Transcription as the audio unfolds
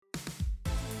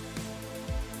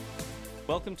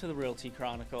Welcome to the Realty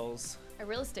Chronicles, A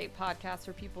real estate podcast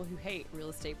for people who hate real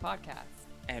estate podcasts.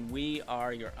 and we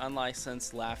are your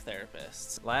unlicensed laugh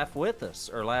therapists. Laugh with us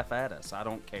or laugh at us. I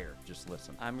don't care. Just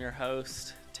listen. I'm your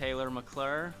host, Taylor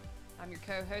McClure. I'm your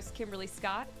co-host, Kimberly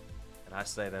Scott. And I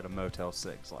stayed at a Motel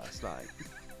 6 last night.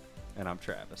 And I'm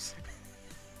Travis.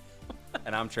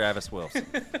 And I'm Travis Wilson.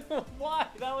 Why?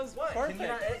 That was perfect.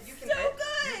 You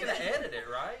can edit it,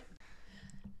 right?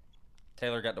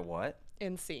 Taylor got to what?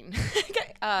 In scene.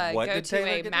 What go did to Taylor a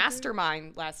get to do?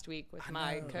 mastermind last week with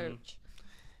my coach.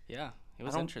 Yeah, it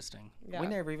was don't- interesting. Yeah. We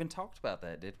never even talked about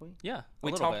that, did we? Yeah, a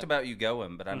We little talked bit. about you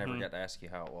going, but I never got to ask you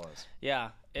how it was. Yeah,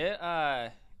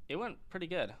 it went pretty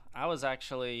good. I was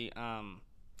actually,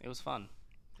 it was fun.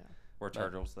 Were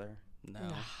turtles there? No.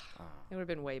 It would have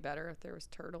been way better if there was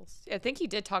turtles. I think he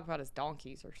did talk about his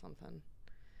donkeys or something.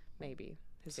 Maybe.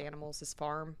 His animals, his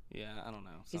farm. Yeah, I don't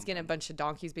know. He's getting a bunch of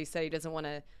donkeys, but he said he doesn't want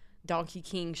a Donkey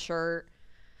King shirt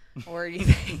or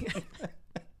anything.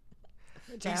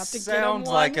 Which I He have to get him sounds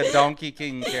like one. a Donkey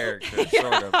King character,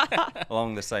 sort of.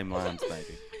 Along the same lines,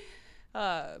 maybe.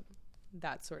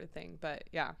 That sort of thing. But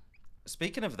yeah.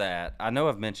 Speaking of that, I know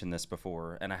I've mentioned this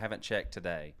before, and I haven't checked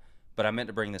today, but I meant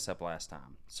to bring this up last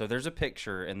time. So there's a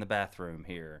picture in the bathroom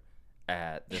here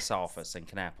at this office in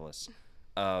Kannapolis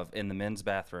in the men's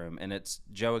bathroom, and it's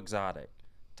Joe Exotic,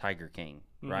 Tiger King,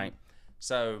 right?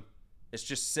 So it's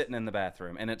just sitting in the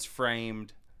bathroom, and it's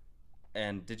framed.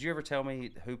 And did you ever tell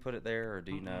me who put it there, or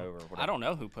do you know, or whatever? I don't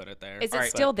know who put it there. Is it Alright,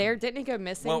 still there? Didn't it go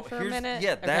missing for a minute?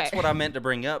 Yeah, that's Okay. what I meant to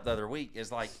bring up the other week. Is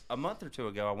like a month or two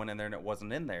ago, I went in there and it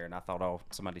wasn't in there, and I thought, oh,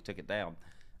 somebody took it down.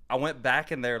 I went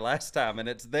back in there last time, and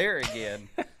it's there again.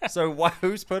 So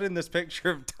who's putting this picture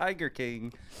of Tiger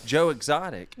King, Joe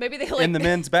Exotic, Maybe they like in the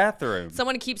men's bathroom?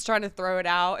 someone keeps trying to throw it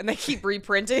out and they keep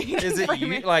reprinting. Is it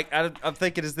you? Like I'm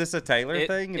thinking, is this a Taylor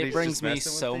thing? And It he's brings just me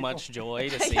messing with so people? much joy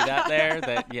to see that there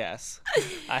that, yes,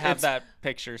 I have that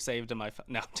picture saved in my phone.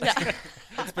 No.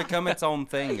 It's become its own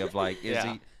thing of like,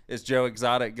 Yeah. is Joe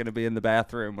Exotic going to be in the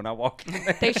bathroom when I walk in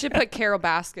there? They should put Carol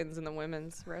Baskins in the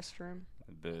women's restroom.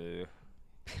 Boo.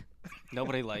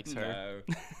 Nobody likes her.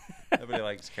 No. Nobody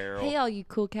likes Carol. Hey, all you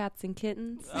cool cats and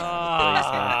kittens.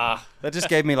 Ah. That just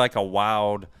gave me like a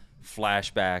wild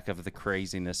flashback of the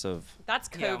craziness of. That's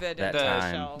COVID That in a time.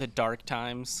 nutshell. The dark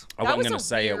times. I That wasn't was going a to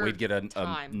say it. weird We'd get a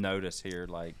time. notice here,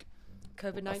 like a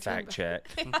COVID-19. fact check.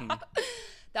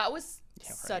 That was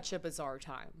such a bizarre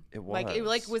time. It Like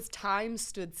was. was time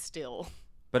stood still.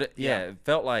 But it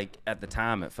felt like at the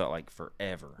time it felt like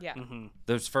forever. Yeah.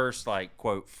 Those first like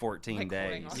quote 14 Like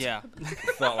holding days on. Yeah.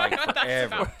 felt like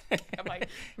forever. I'm like,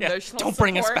 Yeah. emotional Don't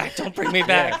bring us support. back. Don't bring me Yeah,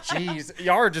 back. jeez,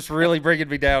 y'all are just really bringing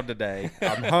me down today.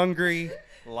 I'm hungry.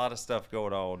 A lot of stuff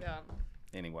going on. Yeah.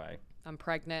 Anyway, I'm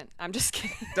pregnant. I'm just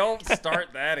kidding. don't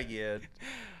start that again.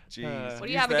 Jeez. What do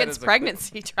you Use have that against as a-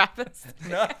 pregnancy, Travis?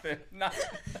 Nothing.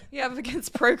 Nothing. You have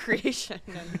against procreation.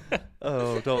 And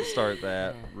Oh, don't start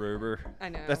that, Ruber. I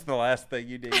know. That's the last thing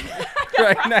you need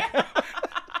right now.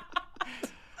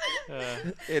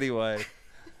 Anyway,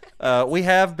 we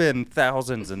have been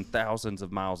thousands and thousands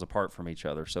of miles apart from each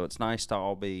other, so it's nice to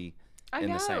all be I in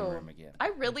know. the same room again. I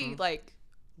really like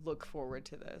look forward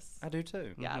to this. I do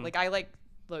too. Yeah, like I like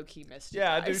low key missed you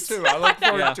Yeah, I do guys. too. I look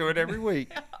forward Yeah. to it every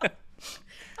week.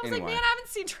 I was like, Anyway. man, I haven't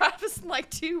seen Travis in like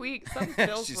 2 weeks. Something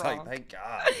feels She's wrong. like, thank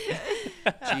God.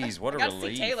 Jeez, what a I got to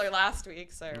relief. see Taylor last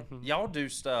week, so Y'all do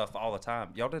stuff all the time.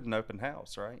 Y'all did an open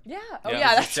house, right? yeah. Oh Yeah. yeah,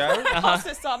 Did that's you right. go? I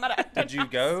also saw him at a- Did you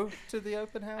go to the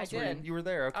open house? I Were did. You were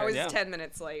there, okay. I was Yeah. 10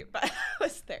 minutes late, but I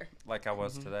was there. Like I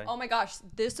was today. Oh my gosh,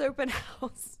 this open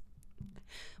house.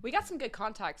 We got some good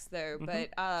contacts though, but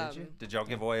Did you? Did y'all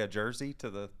give away a jersey to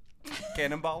the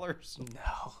Cannonballers?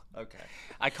 No. Okay.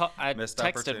 I Missed texted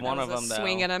opportunity. one That of was a them though.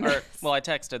 swing and a or- miss. well, I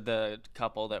texted the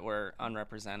couple that were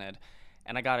unrepresented,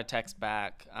 and I got a text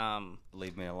back.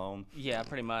 Leave me alone. Yeah,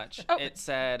 pretty much. Oh. It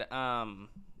said,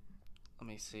 let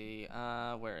me see,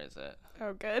 where is it?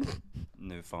 oh good.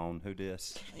 New phone. Who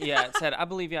dis? Yeah, it said, I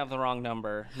believe you have the wrong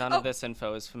number. None Oh. of this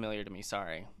info is familiar to me.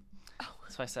 Sorry.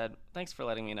 So I said, thanks for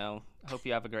letting me know. Hope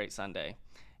you have a great Sunday.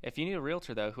 If you need a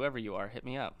realtor, though, whoever you are, hit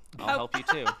me up. I'll help you,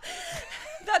 too.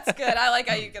 That's good. I like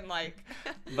how you can like.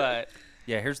 But,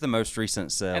 Yeah, here's the most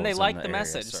recent sales. and they in liked the area,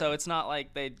 message, so it's not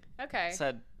like they Okay.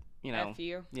 said, you know, F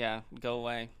you. yeah, go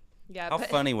away. Yeah. How but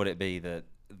funny would it be that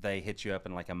they hit you up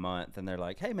in like a month and they're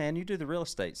like, "Hey, man, you do the real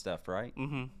estate stuff, right?"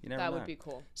 Mm-hmm. You never that know. would be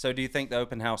cool. So, do you think the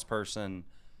open house person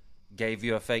gave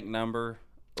you a fake number,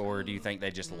 or do you think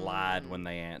they just lied when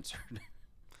they answered?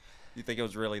 You think it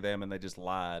was really them and they just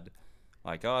lied?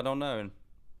 Like, oh, I don't know.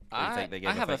 Or you think they gave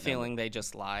I have a fake number? feeling they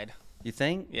just lied. You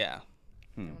think? Yeah.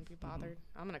 They don't want to be bothered.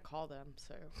 I'm gonna call them.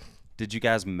 So Did you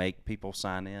guys make people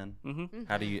sign in? Mm-hmm.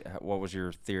 How do you? What was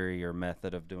your theory or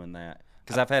method of doing that?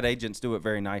 Because I've had agents do it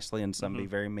very nicely and some be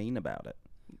very mean about it.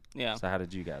 Yeah. So how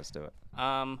did you guys do it?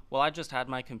 Well, I just had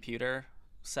my computer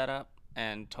set up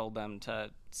and told them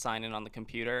to sign in on the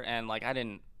computer, and like I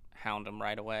didn't hound them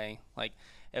right away. Like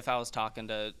if I was talking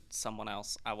to someone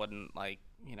else, I wouldn't like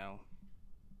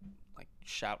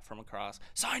shout from across,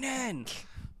 sign in,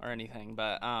 or anything.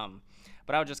 But I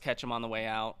would just catch them on the way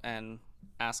out and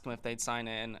ask them if they'd sign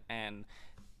in. And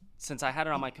since I had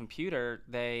it on my computer,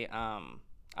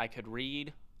 I could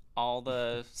read all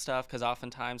the stuff, because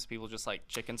oftentimes people just like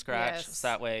chicken scratch. Yes. So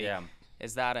that way, Yeah.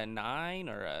 is that a 9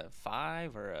 or a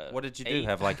 5 or a What did you 8? do?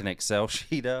 Have like an Excel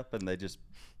sheet up and they just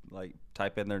like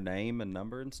type in their name and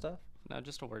number and stuff? No,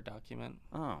 just a Word document.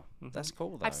 Oh, that's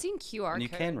cool though. I've seen QR and you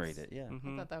codes. can read it, yeah.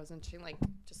 I thought that was interesting. Like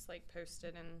just like post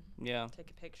it and Yeah. take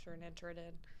a picture and enter it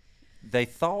in. They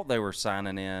thought they were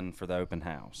signing in for the open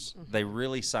house. They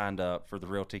really signed up for the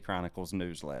Realty Chronicles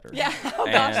newsletter. Yeah. Oh,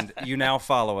 gosh. And you now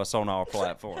follow us on all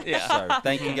platforms. Yeah. So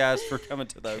thank you guys for coming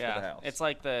to the open Yeah, house. it's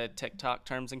like the TikTok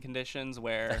terms and conditions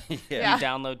where Yeah. you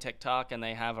download TikTok and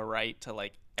they have a right to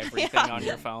like everything on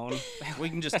your phone. We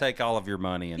can just take all of your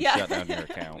money and Yeah. shut down your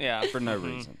account Yeah. for no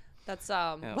reason. That's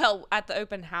well, at the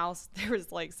open house there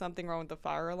was like something wrong with the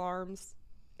fire alarms.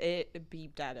 It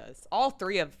beeped at us. All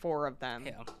 4 of them.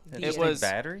 Yeah. It It was was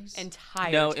batteries.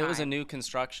 Entire No, time. it was a new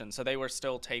construction, so they were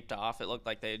still taped off. It looked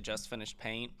like they had just finished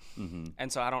paint,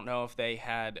 and so I don't know if they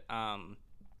had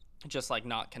just like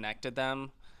not connected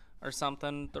them or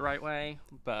something the right way.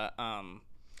 But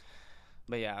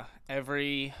yeah,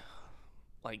 every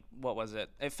like what was it?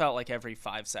 It felt like every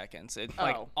 5 seconds. It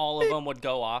like Oh. all of them would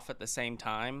go off at the same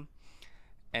time,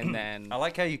 and then I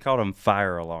like how you called them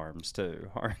fire alarms too,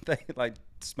 aren't they? Like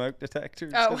smoke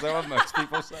detectors? Oh. Is that what most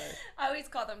people say? I always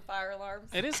call them fire alarms.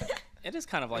 it is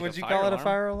kind of like Would a you fire call it a alarm.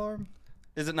 fire alarm?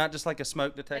 Is it not just like a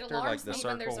smoke It detector, like alarms the me circle?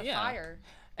 when there's a Yeah. fire.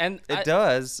 And It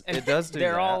does. and It does do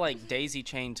They're that. all like daisy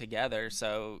chained together,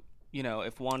 so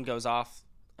if one goes off,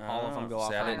 all of them go Oh, off.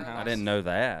 see, at I one didn't, I house. didn't know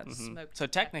that. Smoke So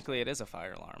technically, it is a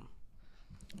fire alarm.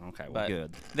 Okay, well, But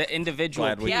good. the individual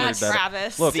Glad we piece, Yeah, cleared that up.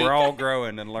 Travis. Look, The- we're all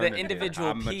growing and learning. the here. individual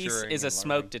I'm piece maturing is a and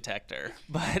smoke learning. detector.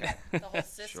 But The whole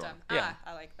system. Yeah.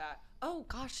 I like that. Oh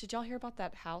gosh, did y'all hear about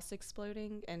that house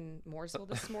exploding in Mooresville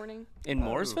this morning? in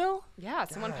Mooresville, Yeah,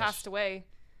 someone Gosh. passed away.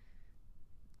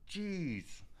 Jeez.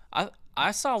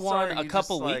 I saw one Sorry, a you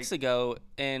couple just, weeks ago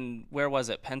in where was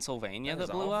it, Pennsylvania, That that is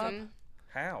blew awful. up.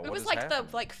 How? It What was is like happening?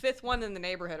 the fifth one in the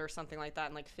neighborhood or something like that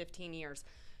in like 15 years.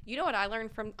 You know what I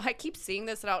learned from? I keep seeing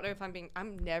this, and I don't know if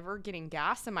I'm never getting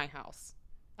gas in my house.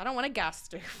 I don't want a gas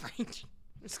stove range.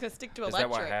 I'm just gonna stick to Is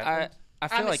electric. that what happened? I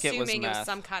feel I'm like it was assuming it was meth.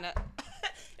 some kind of.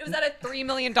 It was at a $3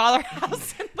 million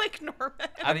house in Lake Norman.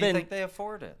 How do you been- think they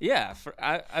afford it? Yeah,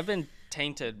 I've been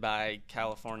tainted by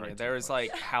California. Right, There was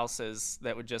like houses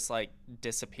that would just like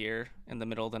disappear in the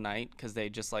middle of the night because they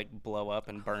just like blow up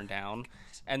and burn down,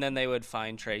 and then they would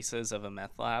find traces of a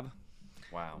meth lab.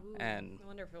 Wow. And I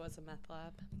wonder if it was a meth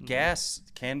lab. Gas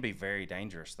can be very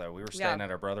dangerous, though. We were staying Yeah. at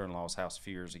our brother-in-law's house a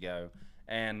few years ago,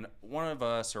 and one of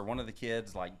us or one of the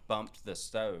kids like bumped the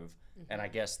stove, and I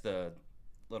guess the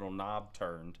little knob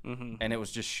turned, and it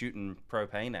was just shooting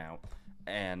propane out.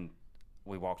 And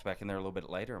we walked back in there a little bit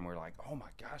later, and we were like, "Oh my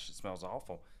gosh, it smells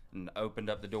awful!" And opened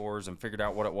up the doors and figured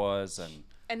out what it was, and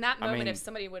And that moment, mean- if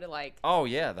somebody would have like, oh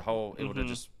yeah, the whole it would have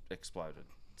just exploded.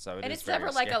 So and is it's very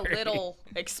never like a scary. little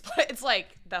it's like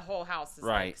the whole house is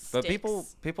Right, like but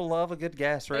sticks. people love a good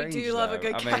gas They range. do love a though.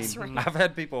 good I gas mean, range. I've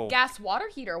had people. Gas water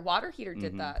heater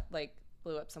did that, like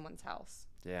blew up someone's house.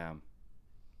 Yeah.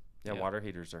 Yeah. Water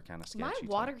heaters are kind of sketchy. My too.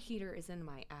 water heater is in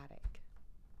my attic.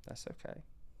 That's okay.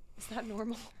 Is that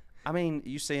normal? I mean,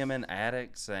 you see them in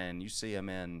attics and you see them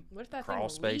in What if that crawl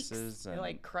thing leaks? spaces. It And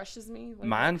like crushes me. What if it,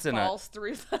 Mine's in a- falls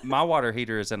through the. my water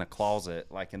heater is in a closet,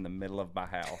 like in the middle of my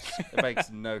house. It makes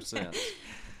no sense.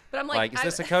 But I'm Like, is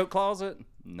this a coat closet?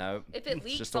 No. If it it's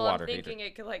leaks, just a all I'm water thinking heater.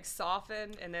 it could like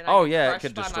soften and then. Oh I'd be yeah, it crushed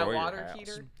could by destroy my your water house.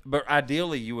 heater. But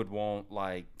ideally, you would want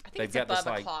like I think they've it's got above this a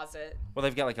like closet. well,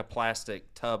 they've got like a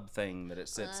plastic tub thing that it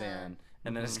sits in,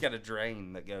 and then it's got a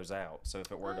drain that goes out. So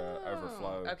if it were to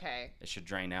overflow, Oh, okay. it should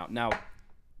drain out. Now,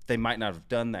 they might not have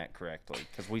done that correctly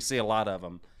because we see a lot of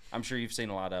them. I'm sure you've seen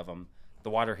a lot of them. The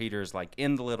water heater is like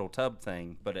in the little tub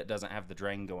thing, but it doesn't have the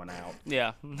drain going out.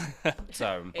 yeah,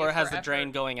 So or it has for the drain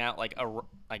effort. going out like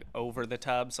like over the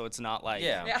tub, so it's not like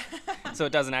yeah. Yeah. so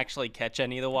it doesn't actually catch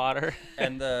any of the water.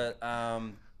 And the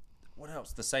what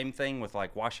else? The same thing with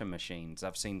like washing machines.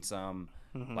 I've seen some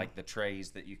like the trays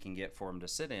that you can get for them to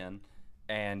sit in,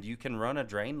 and you can run a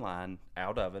drain line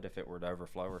out of it if it were to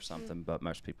overflow or something. But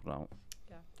most people don't.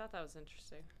 Yeah, thought that was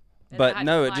interesting. And I But had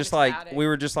no, to it climb just his like attic. we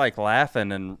were just like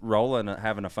laughing and rolling, and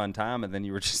having a fun time, and then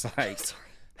you were just like,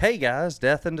 "Hey guys,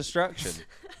 death and destruction."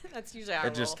 That's usually how I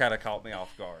It just roll. kind of caught me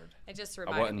off guard. It just I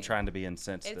reminded wasn't me. trying to be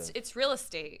insensitive. It's real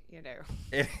estate, you know.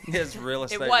 It is real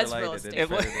estate was related. real in estate. It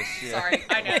was- fairness, yeah. Sorry,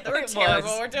 I know we're It terrible.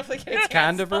 was. We're definitely getting It's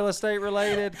kind of canceled. real estate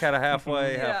related, kind of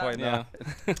halfway, Yeah. halfway Yeah.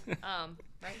 not.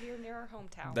 Right here near our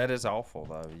hometown. That is awful,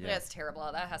 though. Yeah. That's terrible.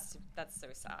 That's so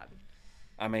sad.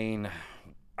 I mean,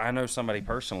 I know somebody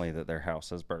personally that their house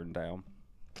has burned down.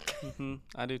 Hmm,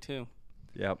 I do too.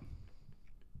 Yep.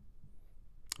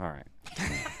 All right.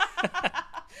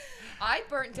 I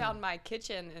burnt down my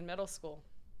kitchen in middle school.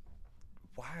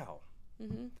 Wow.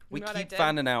 Mm-hmm. We know what I keep did?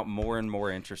 finding out more and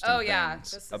more interesting Oh, yeah.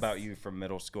 things This is- about you from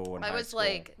middle school and I high was school.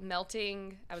 like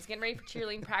melting. I was getting ready for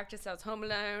cheerleading practice. I was home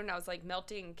alone. I was like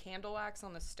melting candle wax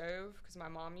on the stove because my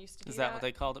mom used to do Is that what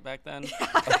they called it back then?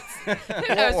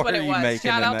 Who knows what were it you was? making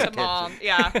Shout in out that to mom.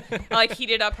 Yeah, I like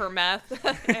heated up her meth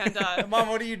and Mom,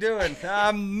 what are you doing?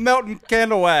 I'm melting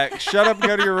candle wax. Shut up and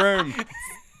go to your room.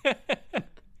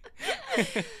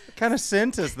 What kind of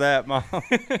scent is that, Mom?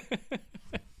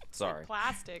 Sorry.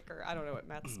 plastic or I don't know what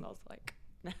meth smells like.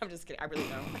 No, I'm just kidding. I really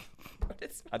don't know what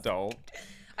it smells. I don't.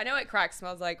 I know what crack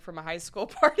smells like from a high school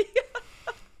party.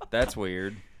 That's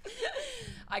weird.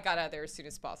 I got out of there as soon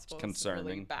as possible. It was really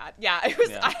Concerning. bad. Yeah, it was.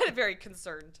 Yeah. I had a very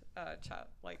concerned child,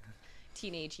 like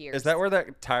teenage years. Is that where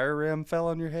that tire rim fell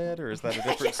on your head, or is that a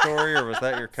different story, or was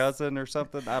that your cousin or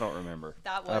something? I don't remember.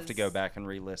 That I'll have to go was- back and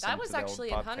re-listen. That to was the old actually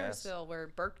in podcast. Huntersville, where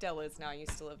Burkdale is now. I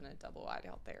used to live in a double wide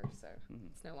out there, so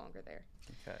it's no longer there.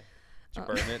 Okay. Did you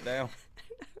burn it down?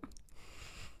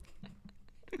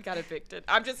 We got evicted.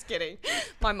 I'm just kidding.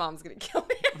 My mom's gonna kill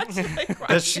me. She's like crying.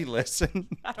 Does she listen?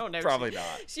 I don't know. Probably She- not.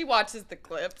 She watches the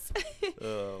clips.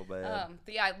 Oh man.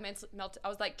 But yeah, I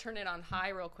was like turning it on high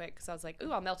real quick because I was like,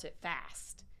 ooh, I'll melt it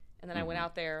fast. And then I went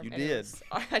out there. You and it did. was-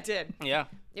 I did. Yeah.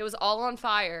 It was all on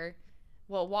fire.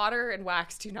 Well, water and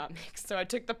wax do not mix. So I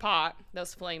took the pot that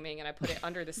was flaming and I put it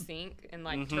under the sink and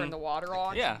like turned the water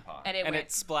on. Yeah. And it And went.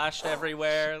 it splashed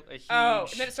everywhere. A huge... Oh,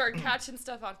 and then it started catching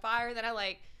stuff on fire. Then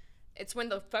it's when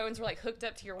the phones were like hooked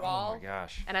up to your wall. Oh my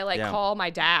gosh. And I like Yeah. call my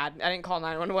dad. I didn't call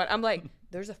 911. I'm like,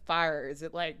 there's a fire. Is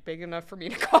it like big enough for me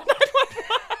to call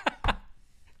 911?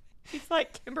 He's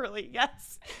like, Kimberly,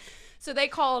 yes. So they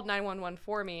called 911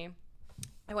 for me.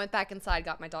 I went back inside,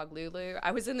 got my dog Lulu.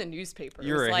 I was in the newspaper. It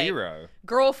You're was a like, hero.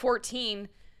 Girl 14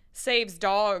 saves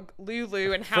dog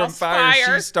Lulu in From house fire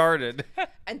fire. she started.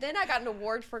 And then I got an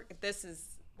award for this is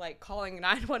like calling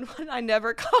 911. I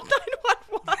never called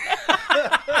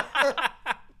 911.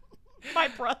 My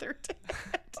brother did.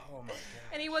 Oh my god.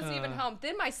 And he wasn't even home.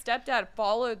 Then my stepdad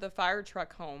followed the fire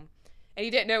truck home. And he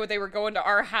didn't know they were going to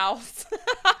our house.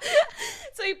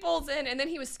 So he pulls in. And then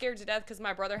he was scared to death because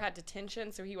my brother had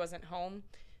detention. So he wasn't home.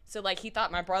 So, like, he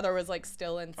thought my brother was, like,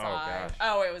 still inside. gosh.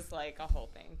 Oh, it was, like, a whole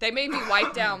thing. They made me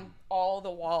wipe down all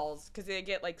the walls because they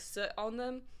get, like, soot on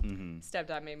them. Mm-hmm.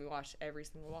 Stepdad made me wash every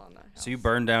single wall in that house. So you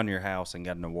burned down your house and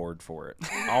got an award for it.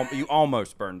 You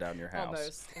almost burned down your house.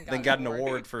 Almost, and Then got an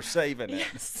award for saving it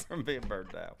from being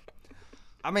burned down.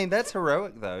 I mean, that's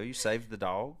heroic though. You saved the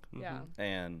dog. Yeah.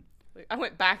 And I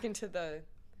went back into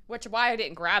why I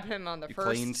didn't grab him on the you first.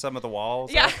 cleaned some of the walls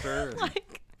Yeah. after. and-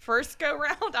 Like, first go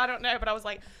round, I don't know, but I was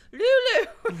like, Lulu.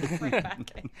 Right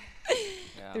back in.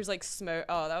 Yeah. There's like smoke.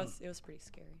 Oh, it was pretty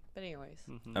scary. But anyways,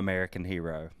 American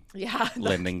Hero. yeah.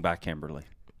 Lending by Kimberly.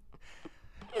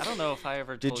 I don't know if I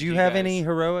ever told Did you have guys. any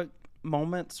heroic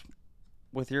moments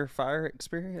with your fire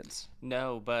experience?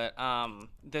 No, but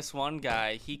this one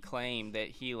guy, he claimed that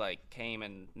he like came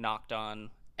and knocked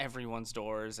on everyone's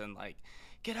doors and like,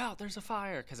 get out, there's a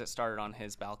fire, because it started on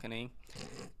his balcony.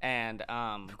 And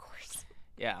Of course.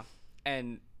 yeah,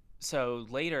 and so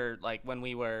later, like when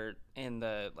we were in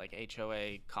the like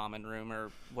HOA common room or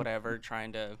whatever,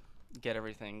 trying to get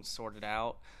everything sorted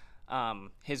out,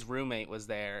 his roommate was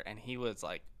there, and he was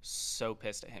like so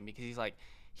pissed at him because he's like,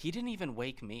 he didn't even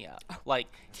wake me up. Like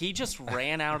he just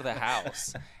ran out of the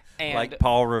house, and Like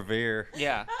Paul Revere.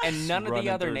 yeah, and none of running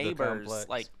the other through the neighbors complex.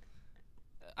 like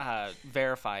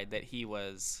verified that he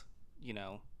was,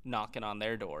 knocking on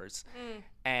their doors.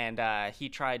 And he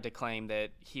tried to claim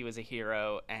that he was a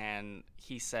hero, and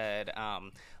he said,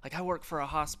 like, I work for a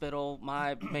hospital.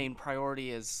 My main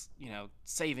priority is,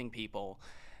 saving people.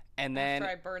 And then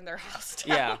After I burned their house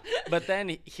down. yeah, but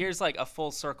then here's like a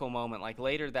full circle moment. Like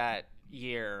later that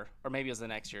year, or maybe it was the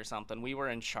next year or something, we were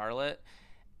in Charlotte,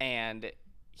 and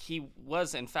he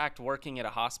was in fact working at a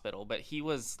hospital, but he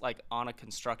was like on a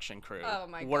construction crew Oh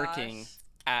my working gosh.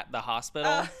 at the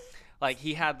hospital. Like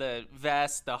he had the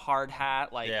vest, the hard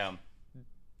hat, like Yeah.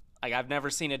 Like, I've never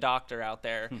seen a doctor out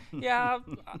there. Yeah,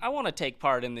 I want to take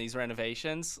part in these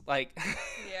renovations. Like,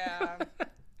 Yeah.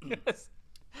 it was-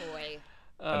 Boy.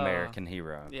 American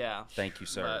hero. yeah. Thank you,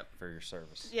 sir, But- for your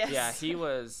service. Yes. Yeah, he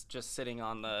was just sitting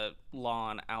on the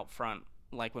lawn out front.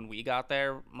 Like, when we got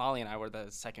there, Molly and I were the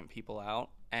second people out.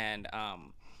 And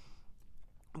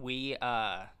we,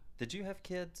 Did you have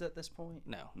kids at this point?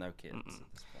 no. No kids. At this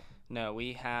No,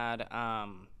 we had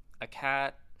a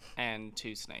cat and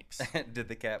 2 snakes. point. Did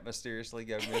the cat mysteriously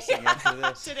go missing after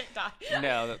this? Did it die?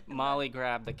 No, Molly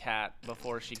grabbed the cat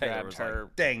before she Taylor grabbed was like, her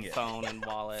 "Dang it." phone and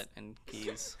wallet and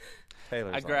keys.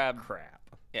 Taylor's I like, grabbed- crap.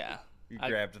 Yeah. You I-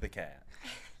 grabbed the cat.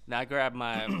 Now I grabbed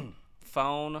my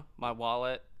phone, my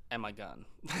wallet, and my gun.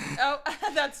 Oh,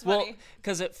 that's Well, funny.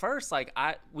 because at first, like,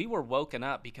 we were woken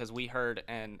up because we heard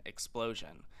an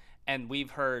explosion, and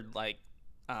we've heard, like,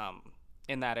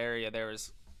 in that area there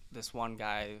was this one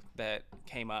guy that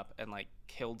came up and, like,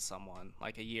 killed someone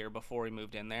like a year before he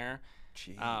moved in there.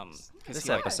 Jeez. 'Cause This he,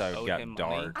 like, episode owed got him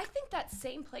money. dark. I think that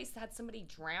same place had somebody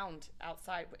drowned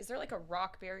outside. Is there like a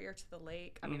rock barrier to the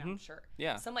lake? I mean, I'm sure.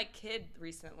 Yeah. Some like kid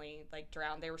recently like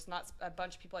drowned. They were not a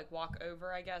bunch of people like walk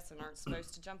over, I guess, and aren't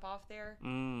supposed to jump off there.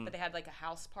 But they had like a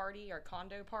house party or a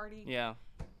condo party. Yeah,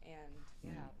 And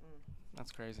yeah.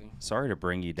 that's crazy. Sorry to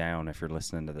bring you down if you're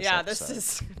listening to this Yeah, episode.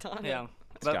 this is not Yeah, it.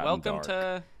 but gotten welcome dark.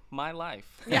 to my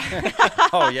life. Yeah.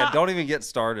 Oh, yeah, don't even get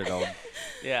started on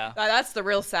Yeah. That's the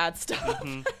real sad stuff.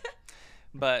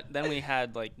 But then we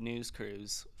had like news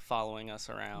crews following us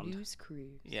around. News crew.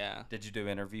 Yeah, Did you do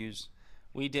interviews?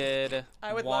 we did.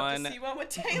 I would love to see one with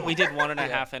Taylor. We did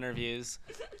 1.5 interviews.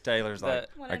 Taylor's like,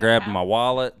 The- One I and a grabbed half. my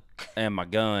wallet and my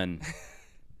gun,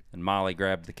 and Molly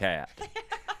grabbed the cat.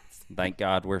 Thank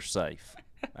God we're safe.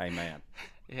 Amen.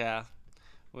 Yeah,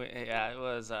 it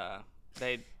was.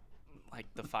 They like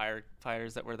the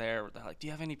firefighters that were there. They're like, "Do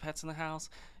you have any pets in the house?"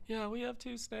 Yeah, we have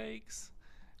 2 snakes.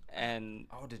 And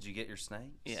Oh, did you get your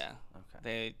snakes? yeah, Okay.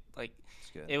 they like.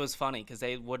 That's good. It was funny because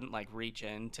they wouldn't like reach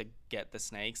in to get the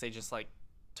snakes. They just like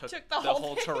took Took the the whole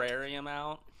whole thing. terrarium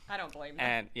out. I don't blame them.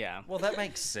 And yeah, Well, that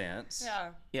makes sense.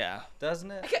 Yeah. yeah.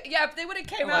 Doesn't it? Okay, yeah, if they would have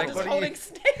came Like, out what just do you- holding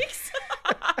snakes.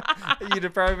 You'd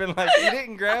have probably been like, you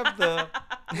didn't grab the,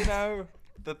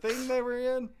 the thing they were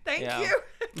in? Thank Yeah.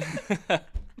 you.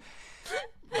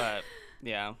 But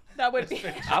yeah, That would be.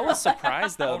 I was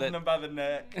surprised though Holding that them by the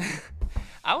neck.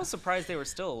 I was surprised they were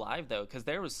still alive though, because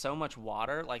there was so much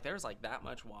water. Like there was like that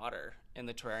much water in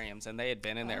the terrariums, and they had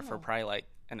been in there for probably like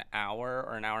an hour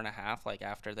or an hour and a half, like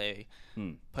after they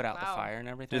put out the Wow. fire and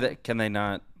everything. Can they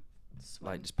not,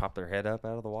 like, just pop their head up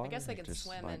out of the water? I guess they Or could just,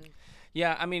 swim like- and.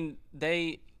 Yeah, I mean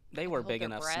they were hold big their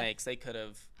enough breath. snakes. They could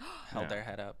have held Yeah. their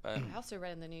head up, but I also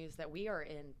read in the news that we are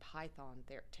in python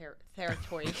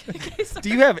territory. Do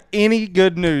you have any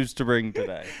good news to bring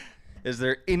today? Is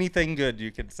there anything good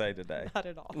you can say today? Not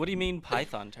at all. what do you mean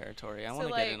Python territory? I want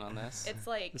to like, get in on this. It's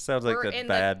like This sounds like we're the in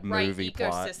bad the right movie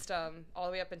plot. ecosystem all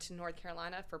the way up into North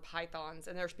Carolina for pythons,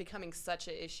 and there's becoming such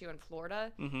an issue in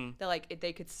Florida that like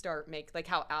they could start like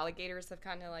how alligators have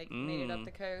kind of like made it up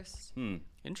the coast.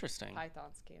 Interesting.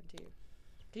 Pythons can too.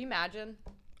 Can you imagine?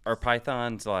 Are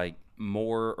pythons, like,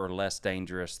 more or less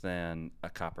dangerous than a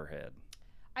copperhead?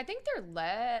 I think they're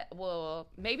well,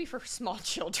 maybe for small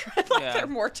children, like Yeah. they're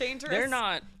more dangerous. They're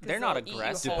not they'll eat you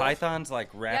aggressive. Do whole. pythons, like,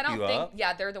 Yeah, I wrap don't you think. up?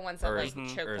 Yeah, they're the ones that Or like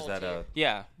is, choke or is hold that you. a...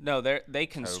 Yeah, no, they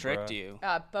constrict Cobra? you.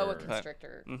 Boa or-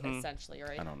 constrictor, essentially,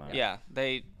 right? I don't know. Yeah,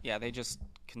 they just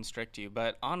constrict you.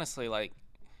 But honestly, like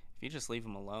if you just leave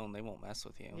them alone, they won't mess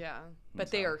with you. Yeah,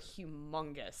 but they are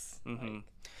humongous. Like,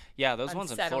 Yeah, those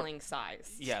ones in Florida. unsettling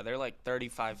size. Yeah, they're like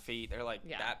 35 feet. They're like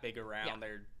Yeah. that big around. Yeah.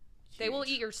 They're They will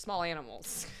huge. eat your small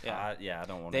animals. Yeah, I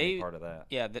don't want any They- part of that.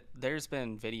 yeah. There's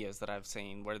been videos that I've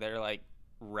seen where they're like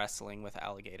wrestling with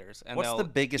alligators, and What's they'll the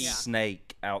biggest Yeah.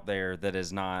 snake out there that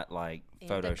is not, like,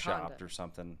 Anaconda. photoshopped or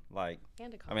something? Like,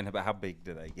 Anaconda. I mean, how big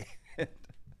do they get?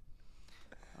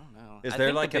 I don't know. Is I there,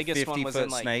 think like, the a biggest one was 50-foot in,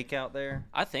 like, snake out there?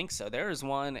 I think so. There is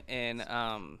one in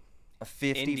A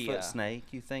 50-foot India. snake,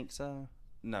 you think so?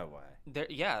 No way. there.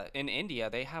 Yeah, in India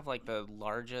they have like the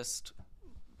largest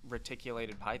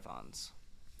reticulated pythons.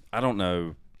 I don't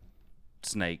know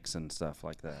snakes and stuff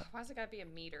like that. Why's it got to be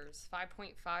in meters?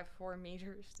 5.54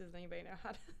 meters. Does anybody know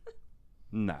how to?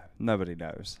 No, nobody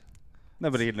knows.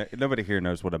 Nobody here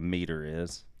knows what a meter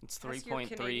is. It's Ask your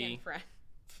Canadian 3.3 friend.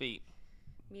 feet.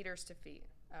 Meters to feet.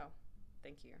 Oh,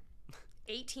 thank you.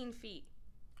 18 feet.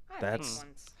 I have That's- big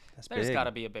ones. That's There's big. got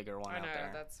to be a bigger one I out know.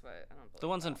 there. That's what I don't believe. The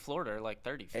ones in that. Florida are like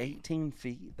 30 feet. 18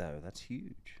 feet, though. That's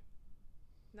huge.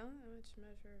 No, it's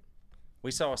measured.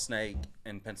 We saw a snake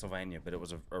in Pennsylvania, but it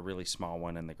was a really small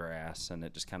one in the grass, and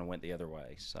it just kind of went the other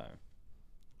way. So,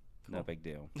 no big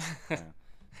deal. Yeah.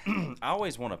 I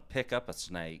always want to pick up a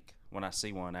snake when I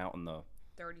see one out in the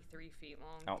 33 feet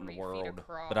long, out in 3 the world, feet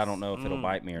across. but I don't know if it'll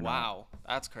bite me or not. Wow,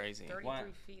 that's crazy. 33 Why?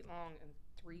 feet long and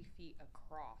 3 feet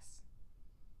across.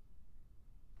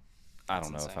 I That's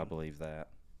don't know if I insane. believe that.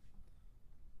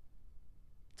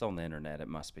 It's on the internet. It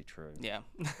must be true. Yeah.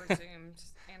 Presumed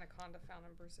anaconda found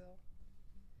in Brazil.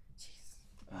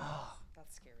 Jeez.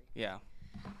 That's scary. Yeah.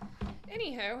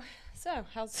 Anywho, so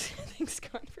how's things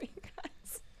going for you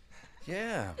guys?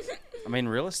 Yeah. I mean,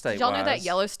 real estate. Did y'all know that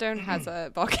Yellowstone has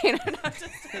a volcano? Not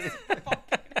just a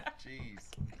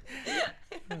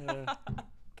volcano.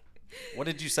 What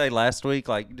did you say last week?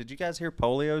 Like, did you guys hear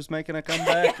polio's making a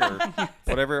comeback or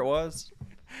whatever it was?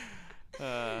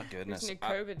 Uh, There's Goodness. a new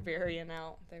COVID variant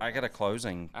out. I got a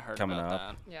closing I heard coming about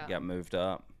up. that. Yeah. Got moved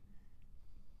up.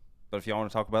 But if y'all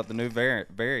want to talk about the new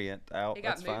variant out, It got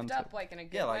that's fine moved too. up like in a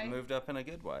good Yeah, way. like moved up in a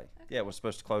good way. Yeah, it was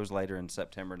supposed to close later in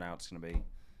September. Now it's going to be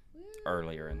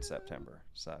earlier in September.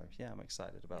 So yeah, I'm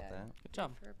excited about Yeah. that. Good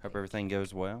job. Hope everything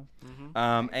goes well.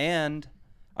 Mm-hmm. And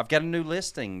I've got a new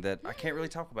listing that I can't really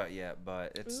talk about yet,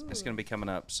 but it's going to be coming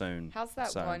up soon. How's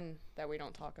that So, one that we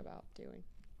don't talk about doing?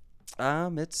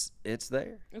 It's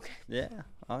there. Okay. Yeah.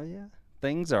 Oh yeah.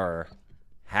 Things are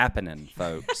happening,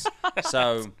 folks.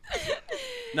 So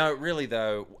no, really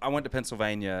though, I went to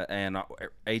Pennsylvania, and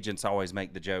agents always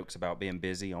make the jokes about being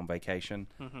busy on vacation.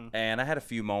 And I had a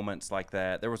few moments like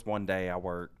that. There was one day I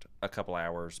worked a couple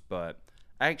hours, but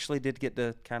I actually did get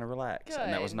to kind of relax,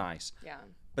 and that was Good. nice. Yeah.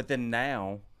 But then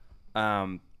now,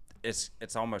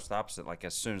 it's almost the opposite. Like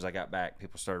as soon as I got back,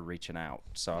 people started reaching out,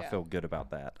 so I Yeah. feel good about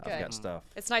that. I've Good. got stuff.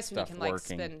 It's nice when you stuff can like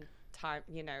working. spend time,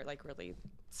 like really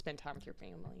spend time with your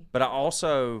family. But I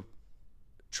also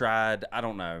tried. I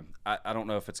don't know. I don't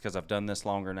know if it's because I've done this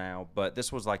longer now, but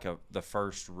this was like the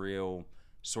first real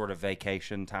sort of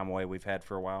vacation time away we've had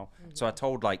for a while. So I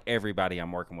told like everybody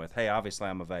I'm working with, hey, obviously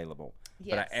I'm available, but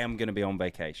Yes. I am going to be on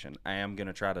vacation. I am going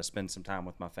to try to spend some time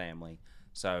with my family.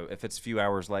 So if it's a few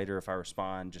hours later, if I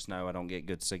respond, just know I don't get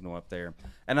good signal up there.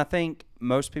 And I think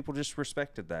most people just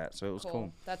respected that, so it was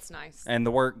cool. That's nice. And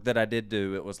the work that I did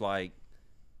do, it was like,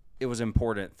 it was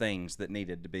important things that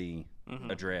needed to be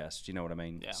addressed. You know what I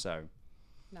mean? Yeah. So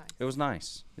Nice. it was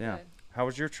nice. Yeah. Good. How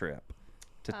was your trip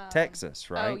to Texas?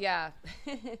 Right? Oh yeah.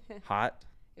 Hot.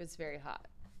 It was very hot.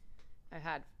 I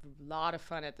had a lot of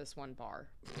fun at this one bar.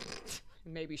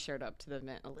 Maybe showed up to the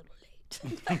event a little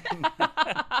late.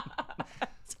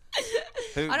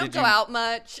 Who I don't did go you, out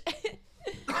much.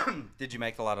 Did you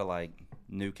make a lot of like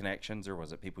new connections, or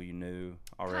was it people you knew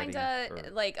already? Kinda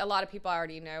or- like a lot of people I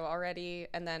already know already,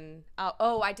 and then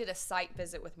I did a site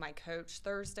visit with my coach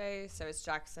Thursday. So it's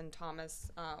Jackson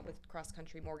Thomas with Cross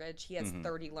Country Mortgage. He has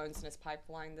 30 loans in his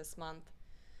pipeline this month.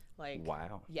 Like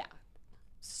Wow. yeah,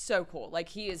 so cool. Like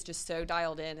he is just so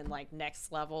dialed in and like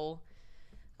next level.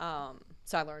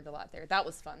 So I learned a lot there. That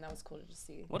was fun. That was cool to just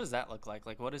see. What does that look like?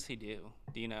 Like, what does he do?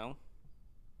 Do you know?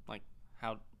 Like,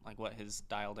 how, like, what his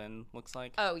dialed in looks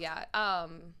like? Oh yeah.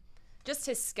 Just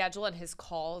his schedule and his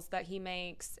calls that he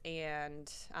makes,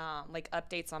 and like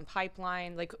updates on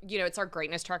pipeline. Like it's our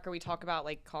greatness tracker we talk about,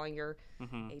 like calling your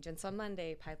agents on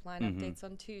Monday, pipeline updates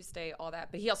on Tuesday, all that.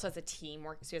 But he also has a team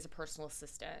work, so he has a personal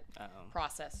assistant,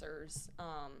 processors,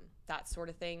 that sort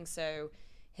of thing. So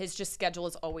his just schedule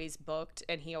is always booked,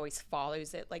 and he always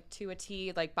follows it like to a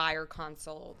T, like buyer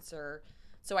consults or.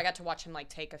 So I got to watch him like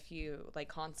take a few like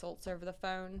consults over the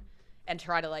phone and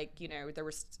try to like, there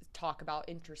was talk about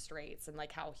interest rates and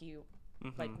like how he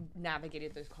like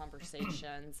navigated those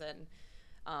conversations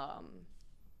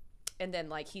and then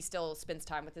like he still spends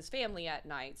time with his family at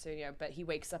night. So, but he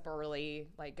wakes up early,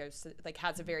 like goes to like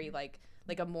has a very like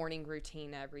a morning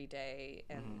routine every day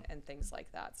and things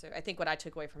like that. So I think what I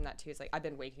took away from that too is like I've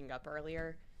been waking up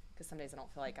earlier because some days I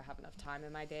don't feel like I have enough time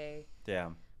in my day.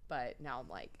 Yeah. But now I'm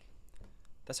like,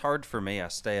 That's hard for me. I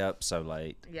stay up so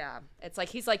late. yeah, it's like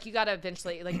he's like, you gotta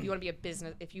eventually, like, if you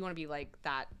want to be like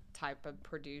that type of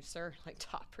producer, like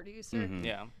top producer,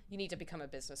 Yeah. you need to become a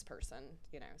business person,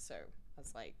 So I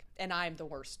was like, and I'm the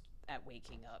worst at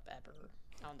waking up ever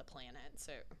on the planet.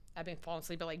 So I've been falling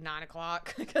asleep at like 9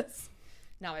 o'clock because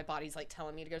now my body's like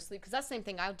telling me to go to sleep. Because that's the same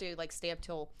thing I'll do, like stay up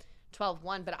till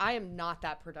 12:01. But I am not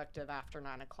that productive after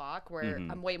 9 o'clock. Where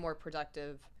I'm way more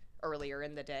productive earlier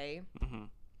in the day.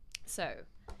 So.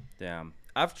 Yeah.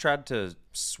 I've tried to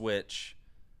switch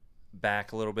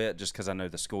back a little bit just because I know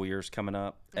the school year's coming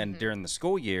up. And during the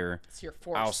school year, So you're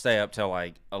forced. I'll stay up till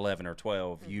like 11 or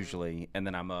 12 usually, and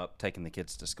then I'm up taking the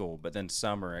kids to school. But then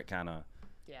summer, it kind of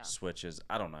Yeah. switches.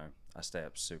 I don't know. I stay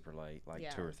up super late, like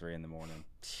 2 or 3 in the morning.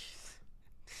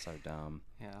 So dumb.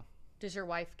 Yeah. Does your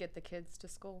wife get the kids to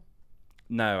school?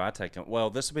 No, I take him. Well,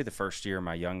 this will be the first year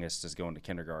my youngest is going to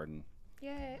kindergarten.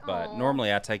 Yay. But Aw.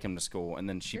 normally I take him to school and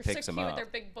then she They're picks so him cute up. with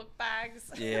their big book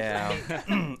bags. Yeah.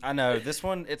 I know. This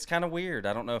one, it's kind of weird.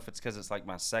 I don't know if it's because it's like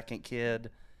my second kid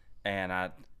and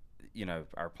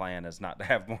our plan is not to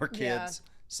have more kids. Yeah.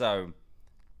 So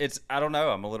I don't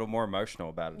know. I'm a little more emotional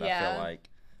about it, I Yeah. feel like.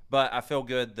 But I feel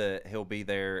good that he'll be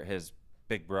there. His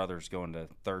big brother's going to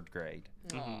 3rd grade.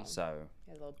 Aw. So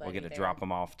Your little we'll get to buddy drop there.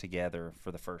 them off together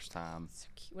for the first time So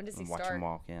cute. When does he and watch start? them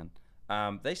walk in.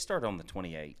 They start on the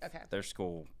 28th. Okay. Their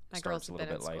school My girls starts a have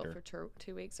little been bit in later. school for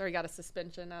 2 weeks. Or he got a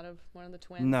suspension out of one of the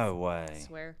twins. No I way.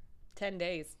 swear. 10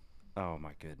 days. Oh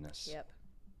my goodness. Yep.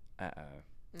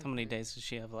 Uh-oh. How many days does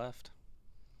she have left?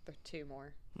 There's 2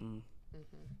 more. Mm.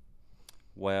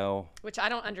 Well, Which I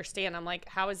don't understand. I'm like,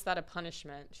 how is that a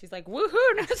punishment? She's like,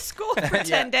 woohoo, no school for 10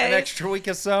 yeah, days. an extra week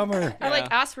of summer. I like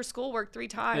Yeah. asked for schoolwork 3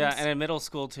 times. Yeah, and in middle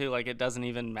school too, like it doesn't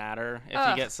even matter if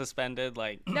Ugh. you get suspended.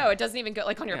 Like, no, it doesn't even go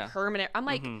like on your Yeah. permanent. I'm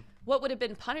like, what would have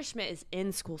been punishment is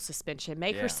in school suspension.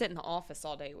 Make Yeah. her sit in the office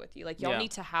all day with you. Like y'all Yeah.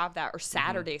 need to have that or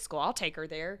Saturday school. I'll take her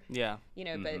there. yeah, You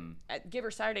know, but give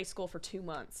her Saturday school for 2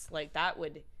 months. Like that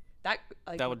would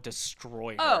like, that would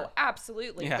destroy her. Oh,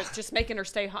 absolutely. Yeah. But just making her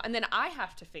stay home, and then I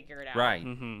have to figure it out. Right.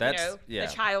 That's know, the yeah.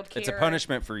 child It's a care.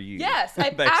 punishment for you. Yes,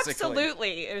 basically.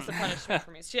 absolutely. It was a punishment for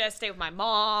me. She had to stay with my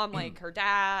mom, like her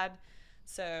dad.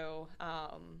 So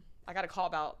I got a call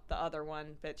about the other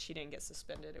one, but she didn't get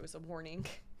suspended. It was a warning.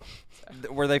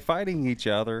 Were they fighting each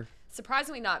other?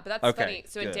 Surprisingly not, but that's Okay, funny.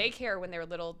 So good. in daycare, when they were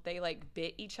little, they like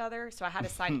bit each other. So I had to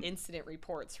sign incident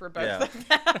reports for both Yeah. of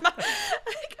them.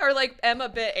 Or like Emma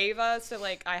bit Ava, so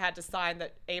like I had to sign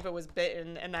that Ava was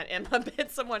bitten and that Emma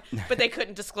bit someone, but they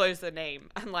couldn't disclose the name.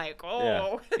 I'm like,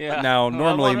 oh. Yeah. Now, Oh,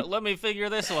 normally- let me figure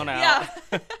this one out.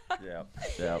 Yeah. Yeah.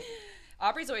 Yeah.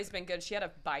 Aubrey's always been good. She had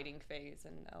a biting phase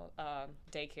in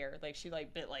daycare. Like she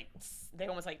like bit they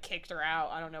almost like kicked her out.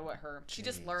 I don't know what her. She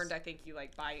just learned. I think you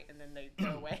like bite and then they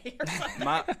go away or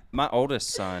something. My oldest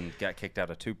son got kicked out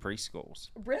of 2 preschools.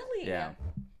 Really? Yeah.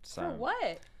 So For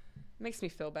what? Makes me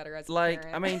feel better as a Like,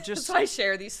 parent. I mean, That's just why I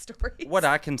share these stories. what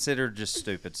I consider just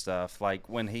stupid stuff. Like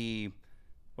when he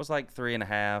was like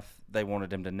 3.5, they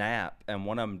wanted him to nap, and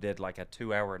one of them did like a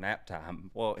 2-hour nap time.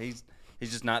 Well, he's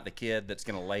just not the kid that's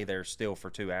going to lay there still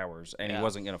for 2 hours, and Yeah. he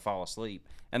wasn't going to fall asleep.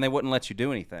 And they wouldn't let you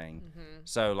do anything.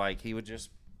 So like he would just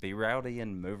be rowdy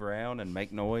and move around and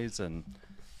make noise and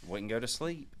wouldn't go to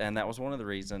sleep. And that was one of the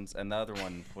reasons. And the other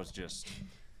one was just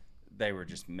they were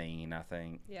just mean, I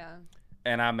think. Yeah.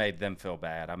 And I made them feel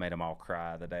bad. I made them all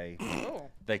cry the day Oh.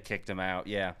 they kicked him out.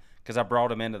 Yeah, because I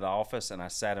brought him into the office and I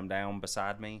sat him down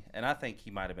beside me, and I think he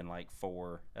might have been like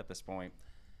 4 at this point.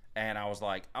 And I was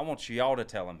like, I want y'all to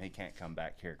tell him he can't come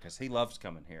back here because he loves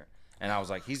coming here. And I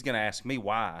was like, he's gonna ask me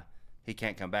why he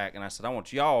can't come back, and I said, I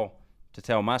want y'all to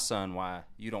tell my son why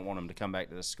you don't want him to come back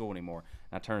to this school anymore.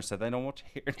 And I turned and said, they don't want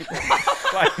you here anymore.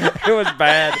 Like, it was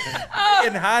bad.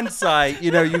 In hindsight,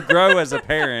 you grow as a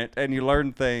parent and you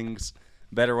learn things.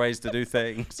 Better ways to do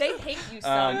things. They hate you,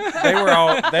 son. They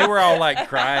were all like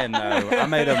crying though. I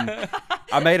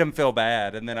made them feel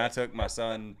bad, and then I took my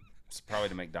son probably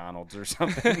to McDonald's or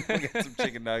something. We'll get some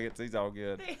chicken nuggets. He's all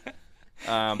good.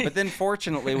 But then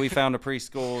fortunately we found a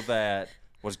preschool that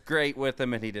was great with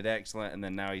him, and he did excellent. And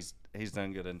then now he's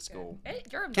done good in school.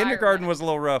 Your Kindergarten environment- was a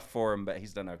little rough for him, but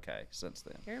he's done okay since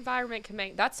then. Your environment can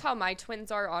make. That's how my twins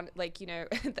are on. Like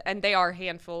and they are a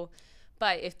handful.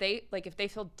 But if they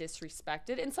feel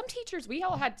disrespected, and some teachers, we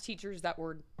all had teachers that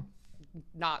were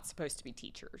not supposed to be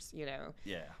teachers,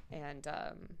 Yeah. and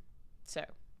so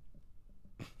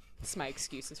it's my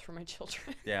excuses for my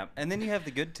children. Yeah, and then you have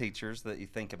the good teachers that you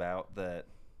think about that,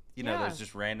 Yeah. there's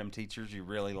just random teachers you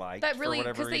really like That for really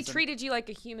whatever because they reason. treated you like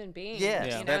a human being, Yes,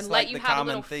 Yeah. that's and like let you the have a common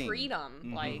little theme.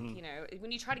 freedom. Like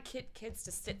when you try to get kids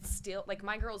to sit still, like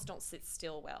my girls don't sit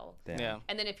still well. Yeah.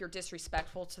 And then if you're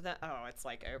disrespectful to them, oh, it's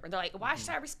like over. They're like, why should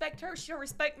I respect her? She don't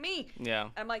respect me. Yeah.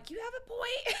 I'm like, you have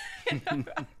a point.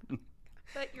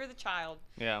 But you're the child.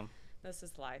 Yeah. This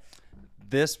is life.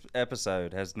 This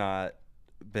episode has not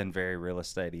been very real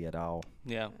estate-y at all.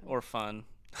 Yeah. Or fun.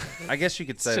 I guess you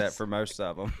could say that for most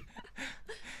of them.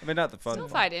 I mean, not the fun Still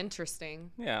one. find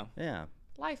interesting. Yeah. Yeah.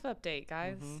 Life update,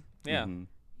 guys. Yeah. Mhm.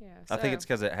 Yeah. I think so- it's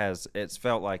because it's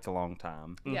felt like a long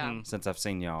time Yeah. since I've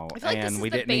seen y'all, I feel like and this is we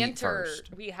the didn't eat banter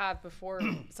first. we have before.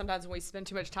 Sometimes when we spend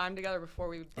too much time together before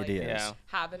we like, It is. Yeah.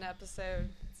 have an episode.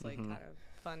 It's like kind of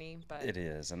funny, but It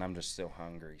is, and I'm just still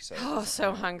hungry. So oh,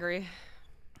 so hungry.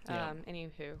 Yeah.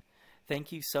 Anywho,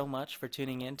 Thank you so much for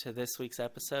tuning in to this week's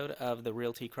episode of the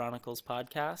Realty Chronicles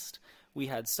podcast. We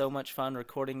had so much fun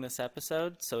recording this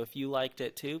episode, so if you liked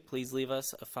it too, please leave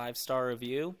us a 5-star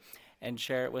review and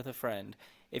share it with a friend.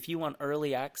 If you want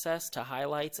early access to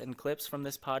highlights and clips from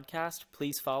this podcast,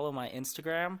 please follow my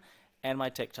Instagram and my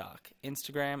TikTok.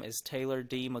 Instagram is Taylor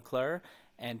D. McClure,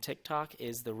 and TikTok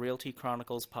is the Realty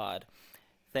Chronicles Pod.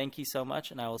 Thank you so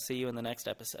much, and I will see you in the next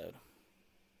episode.